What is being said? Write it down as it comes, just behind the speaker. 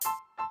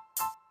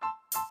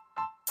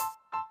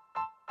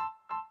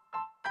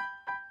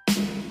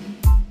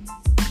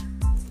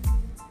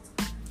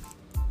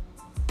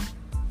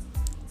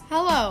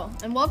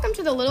and welcome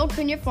to the Little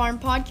Cunha Farm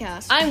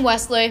podcast. I'm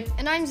Wesley.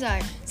 And I'm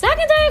Zach. Zach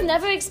and I have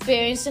never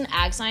experienced an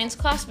ag science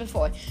class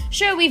before.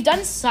 Sure, we've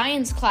done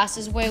science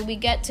classes where we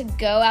get to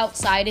go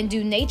outside and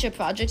do nature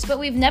projects, but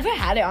we've never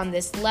had it on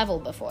this level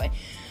before.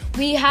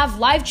 We have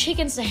live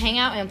chickens to hang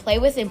out and play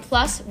with, and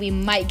plus, we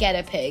might get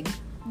a pig.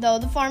 Though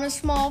the farm is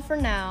small for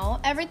now,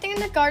 everything in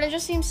the garden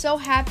just seems so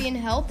happy and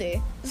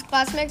healthy. This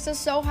class makes us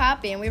so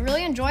happy, and we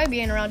really enjoy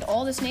being around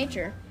all this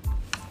nature.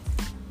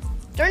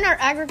 During our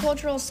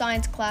agricultural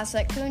science class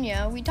at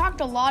Cunha, we talked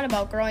a lot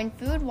about growing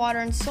food, water,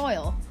 and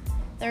soil.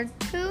 There are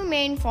two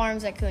main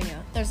farms at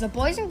Cunha. There's the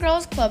Boys and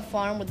Girls Club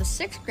farm where the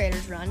 6th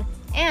graders run,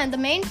 and the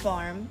main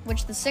farm,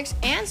 which the 6th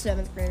and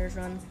 7th graders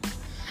run.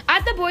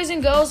 At the Boys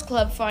and Girls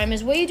Club farm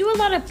is where you do a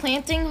lot of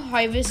planting,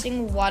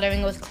 harvesting,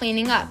 watering with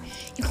cleaning up.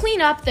 You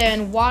clean up there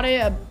and water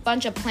a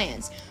bunch of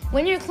plants.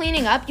 When you're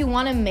cleaning up, you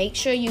want to make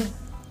sure you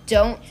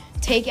don't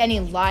take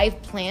any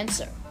live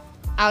plants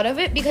out of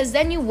it, because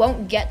then you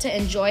won't get to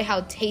enjoy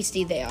how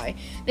tasty they are.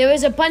 There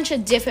is a bunch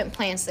of different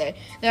plants there.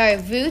 There are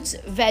roots,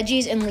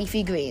 veggies, and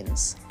leafy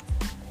greens.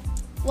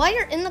 While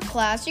you're in the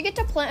class, you get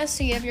to plant a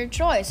seed of your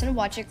choice and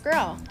watch it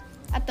grow.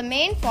 At the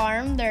main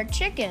farm, there are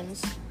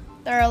chickens.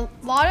 There are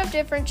a lot of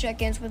different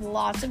chickens with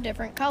lots of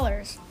different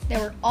colors. They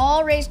were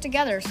all raised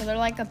together, so they're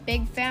like a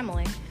big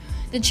family.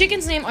 The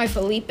chickens' names are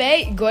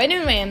Felipe,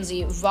 Gordon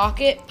Ramsay,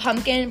 Rocket,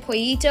 Pumpkin,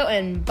 Pollito,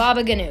 and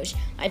Baba Ganoush.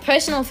 My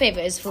personal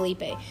favorite is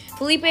Felipe.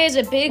 Felipe is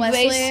a big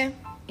Wesley, race.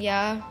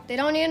 Yeah. They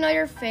don't even know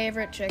your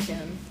favorite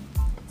chicken.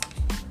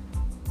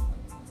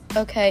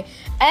 Okay.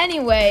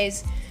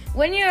 Anyways,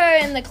 when you're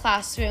in the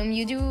classroom,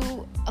 you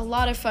do a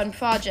lot of fun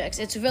projects.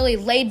 It's really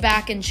laid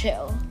back and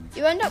chill.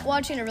 You end up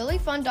watching a really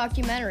fun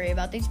documentary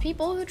about these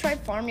people who tried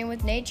farming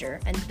with nature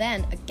and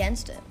then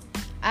against it.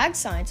 Ag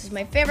Science is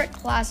my favorite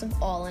class of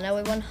all, and I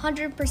would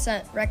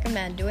 100%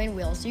 recommend doing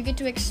wheels so you get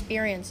to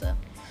experience it.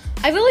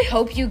 I really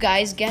hope you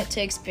guys get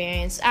to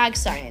experience Ag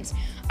Science.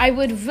 I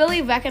would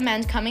really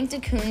recommend coming to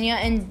Cunha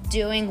and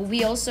doing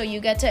wheels so you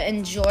get to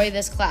enjoy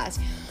this class.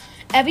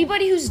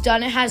 Everybody who's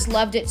done it has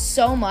loved it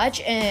so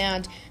much,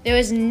 and there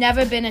has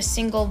never been a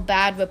single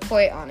bad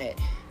report on it.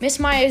 Miss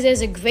Myers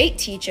is a great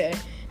teacher.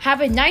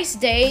 Have a nice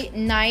day,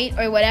 night,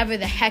 or whatever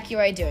the heck you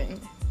are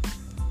doing.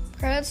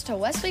 Credits to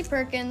Wesley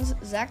Perkins,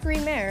 Zachary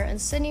Mayer, and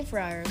Sydney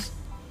Friars.